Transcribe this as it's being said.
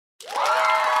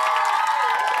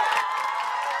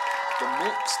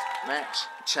Mixed Match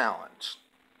Challenge.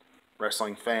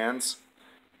 Wrestling fans,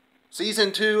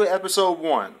 Season 2, Episode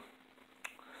 1.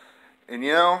 And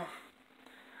you know,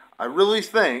 I really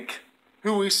think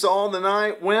who we saw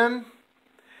tonight win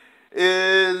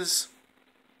is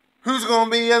who's going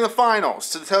to be in the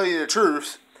finals. To tell you the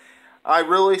truth, I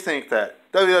really think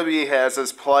that WWE has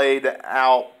us played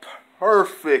out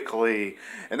perfectly.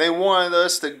 And they wanted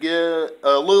us to get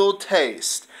a little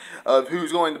taste of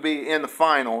who's going to be in the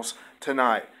finals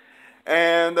tonight.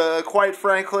 And quite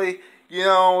frankly, you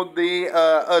know,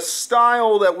 the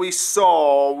style that we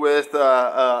saw with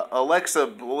Alexa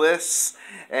Bliss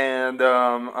and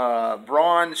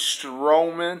Braun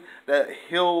Strowman, that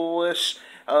heelish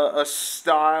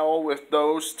style with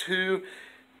those two,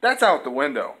 that's out the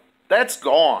window. That's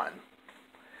gone.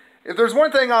 If there's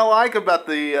one thing I like about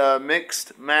the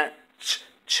Mixed Match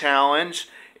Challenge,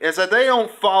 is that they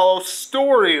don't follow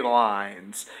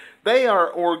storylines. They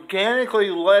are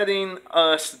organically letting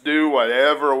us do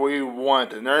whatever we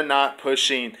want, and they're not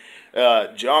pushing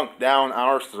junk down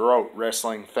our throat,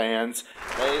 wrestling fans.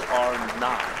 They are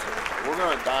not. We're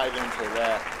going to dive into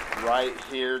that right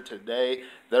here today.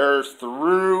 They're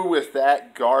through with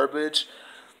that garbage.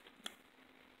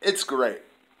 It's great.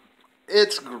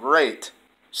 It's great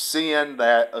seeing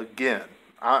that again.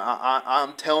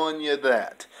 I'm telling you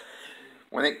that.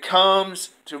 When it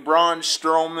comes to Braun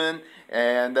Strowman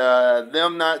and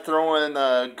them not throwing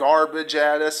garbage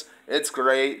at us, it's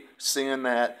great seeing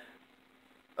that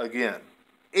again.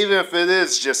 Even if it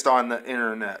is just on the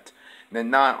internet and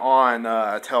not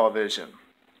on television.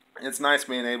 It's nice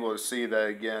being able to see that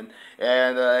again.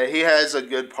 And he has a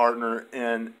good partner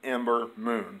in Ember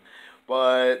Moon.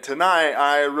 But tonight,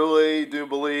 I really do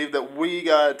believe that we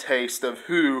got a taste of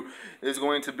who is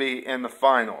going to be in the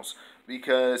finals.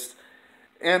 Because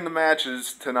in the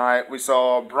matches tonight, we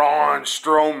saw Braun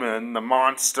Strowman, the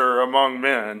monster among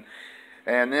men,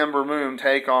 and Ember Moon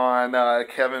take on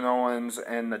Kevin Owens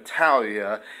and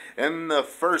Natalya in the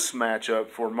first matchup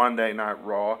for Monday Night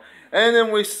Raw. And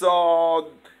then we saw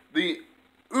the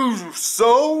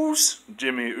Usos,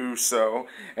 Jimmy Uso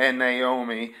and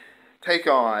Naomi, take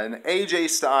on AJ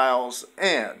Styles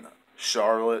and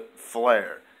Charlotte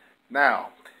Flair. Now,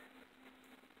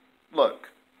 look.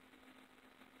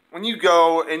 When you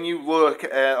go and you look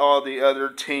at all the other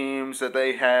teams that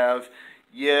they have,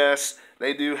 yes,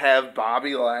 they do have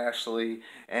Bobby Lashley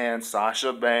and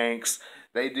Sasha Banks.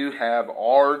 They do have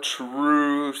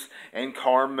R-Truth and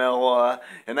Carmella.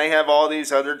 And they have all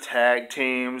these other tag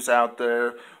teams out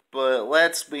there. But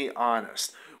let's be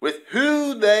honest. With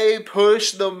who they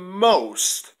push the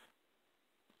most,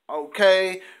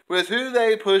 okay? With who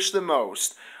they push the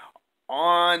most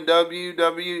on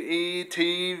WWE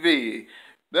TV,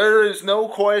 there is no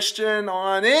question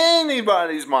on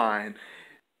anybody's mind,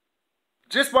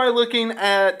 just by looking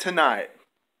at tonight.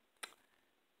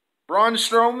 Braun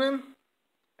Strowman,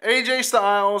 AJ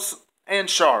Styles, and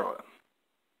Charlotte.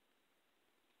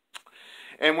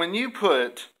 And when you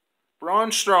put Braun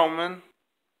Strowman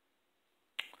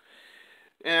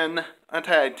in a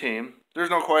tag team, there's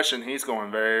no question he's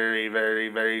going very, very,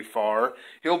 very far.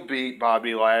 He'll beat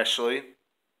Bobby Lashley.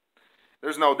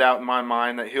 There's no doubt in my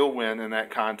mind that he'll win in that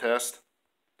contest.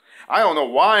 I don't know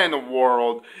why in the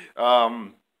world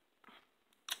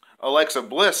Alexa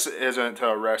Bliss isn't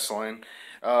wrestling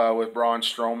with Braun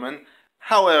Strowman.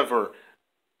 However,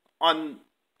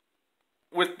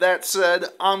 with that said,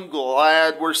 I'm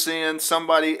glad we're seeing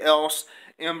somebody else,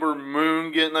 Ember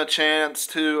Moon, getting a chance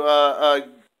to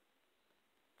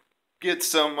get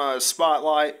some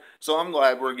spotlight. So I'm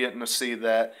glad we're getting to see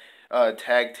that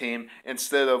tag team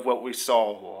instead of what we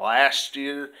saw last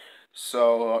year.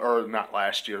 So, or not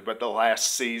last year, but the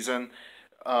last season.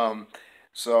 Something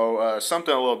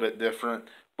a little bit different.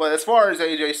 But as far as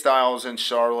AJ Styles and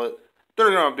Charlotte,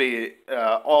 they're going to be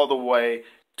all the way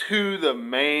to the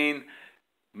main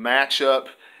matchup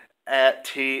at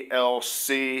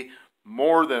TLC,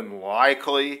 more than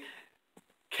likely.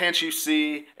 Can't you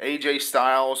see AJ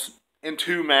Styles in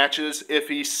 2 matches if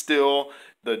he's still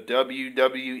the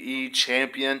WWE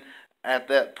champion at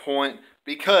that point?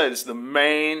 Because the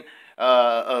main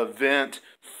event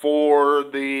for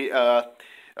the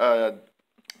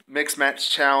Mixed Match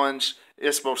Challenge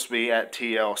is supposed to be at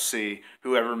TLC,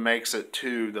 whoever makes it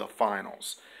to the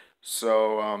finals.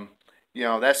 So, you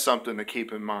know, that's something to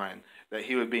keep in mind, that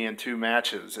he would be in 2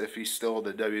 matches if he's still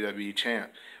the WWE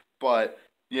champ. But,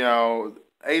 you know,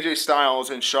 AJ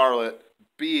Styles and Charlotte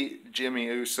beat Jimmy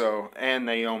Uso and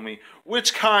Naomi,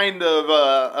 which kind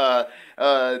of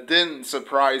didn't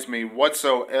surprise me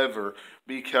whatsoever,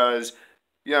 because,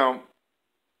 you know,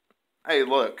 hey,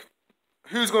 look,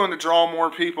 who's going to draw more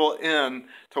people in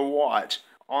to watch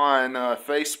on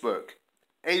Facebook?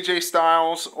 AJ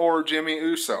Styles or Jimmy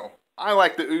Uso? I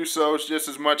like the Usos just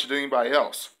as much as anybody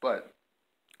else, but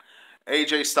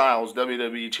AJ Styles,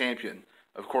 WWE Champion,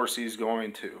 of course he's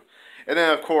going to. And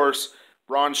then, of course,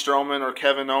 Braun Strowman or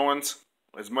Kevin Owens,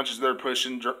 as much as they're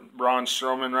pushing Braun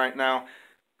Strowman right now,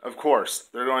 of course,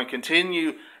 they're going to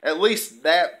continue at least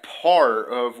that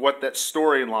part of what that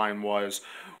storyline was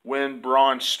when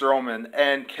Braun Strowman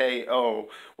and KO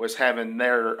was having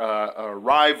their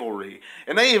rivalry.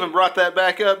 And they even brought that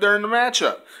back up during the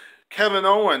matchup. Kevin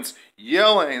Owens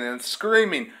yelling and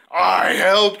screaming, "I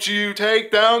helped you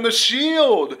take down the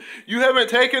Shield. You haven't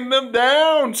taken them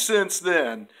down since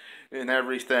then," and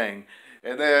everything.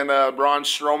 And then Braun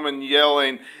Strowman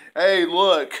yelling, "Hey,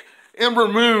 look, Ember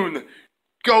Moon,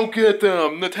 go get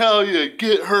them. Natalya,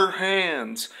 get her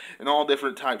hands," and all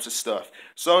different types of stuff.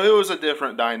 So it was a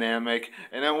different dynamic,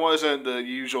 and it wasn't the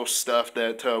usual stuff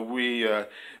that we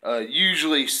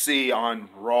usually see on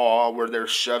Raw, where they're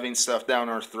shoving stuff down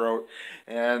our throat,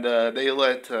 and they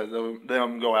let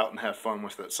them go out and have fun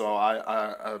with it. So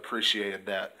I appreciated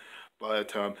that.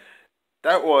 But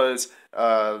that was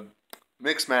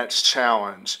Mixed Match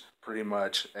Challenge, pretty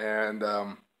much, and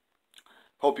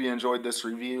hope you enjoyed this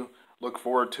review. Look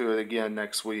forward to it again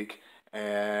next week.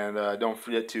 And don't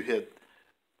forget to hit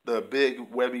the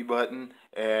big Webby button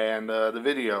and the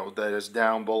video that is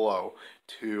down below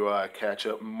to catch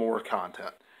up more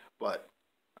content. But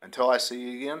until I see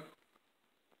you again,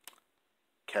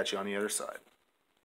 catch you on the other side.